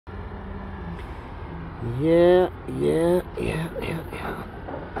Yeah.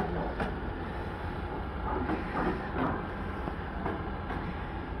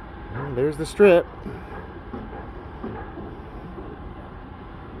 Well, there's the strip.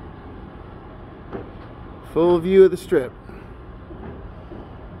 Full view of the strip.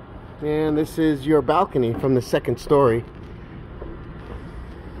 And this is your balcony from the second story.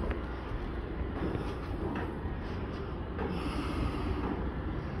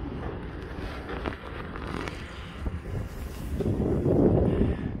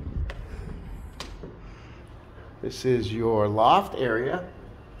 This is your loft area.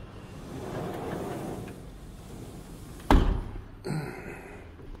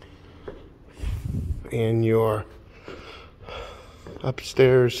 And your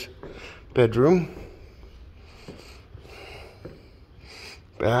upstairs bedroom,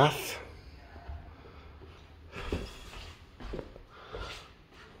 bath,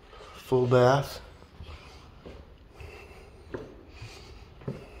 full bath.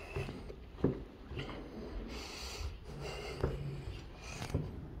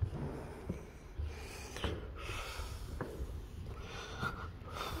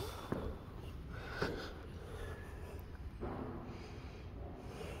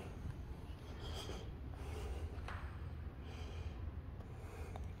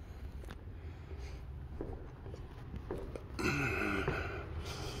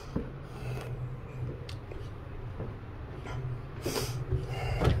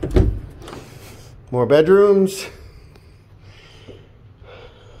 More bedrooms.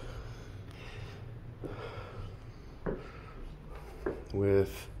 With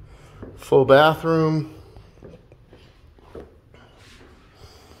full bathroom.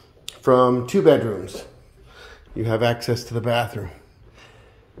 From 2 bedrooms, you have access to the bathroom.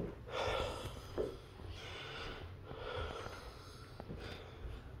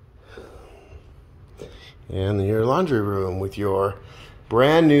 And your laundry room with your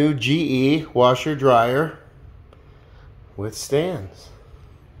brand new GE washer dryer with stands.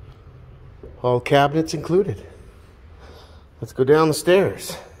 All cabinets included. Let's go down the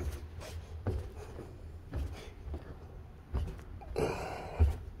stairs.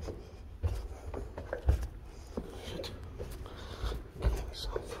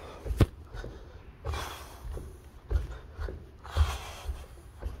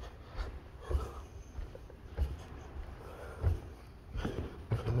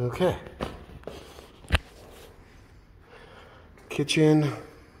 Okay. Kitchen.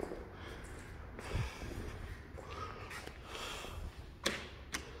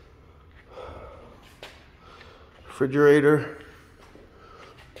 Refrigerator.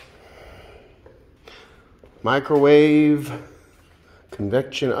 Microwave.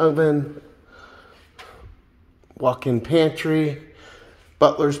 Convection oven. Walk-in pantry.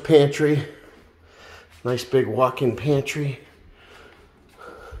 Butler's pantry. Nice big walk-in pantry.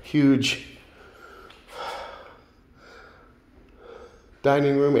 Huge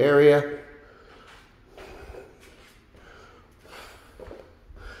dining room area.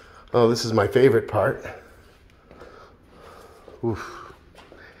 Oh, this is my favorite part. Oof.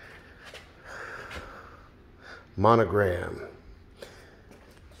 Monogram.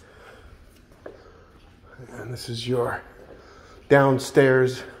 And this is your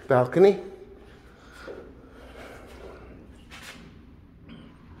downstairs balcony.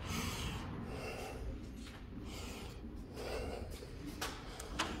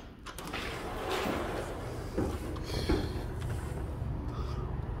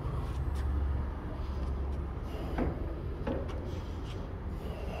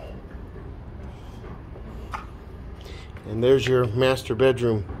 And there's your master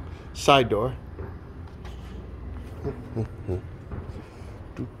bedroom side door.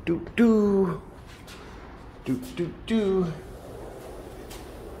 Do.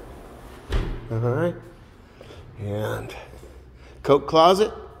 All right. And coat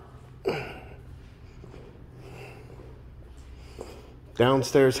closet.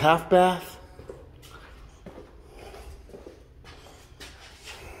 Downstairs half bath.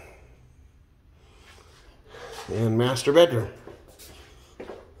 And master bedroom.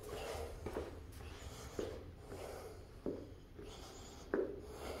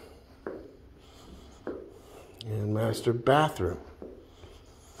 And master bathroom.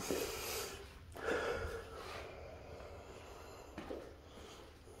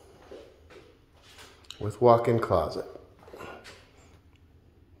 With walk-in closet.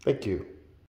 Thank you.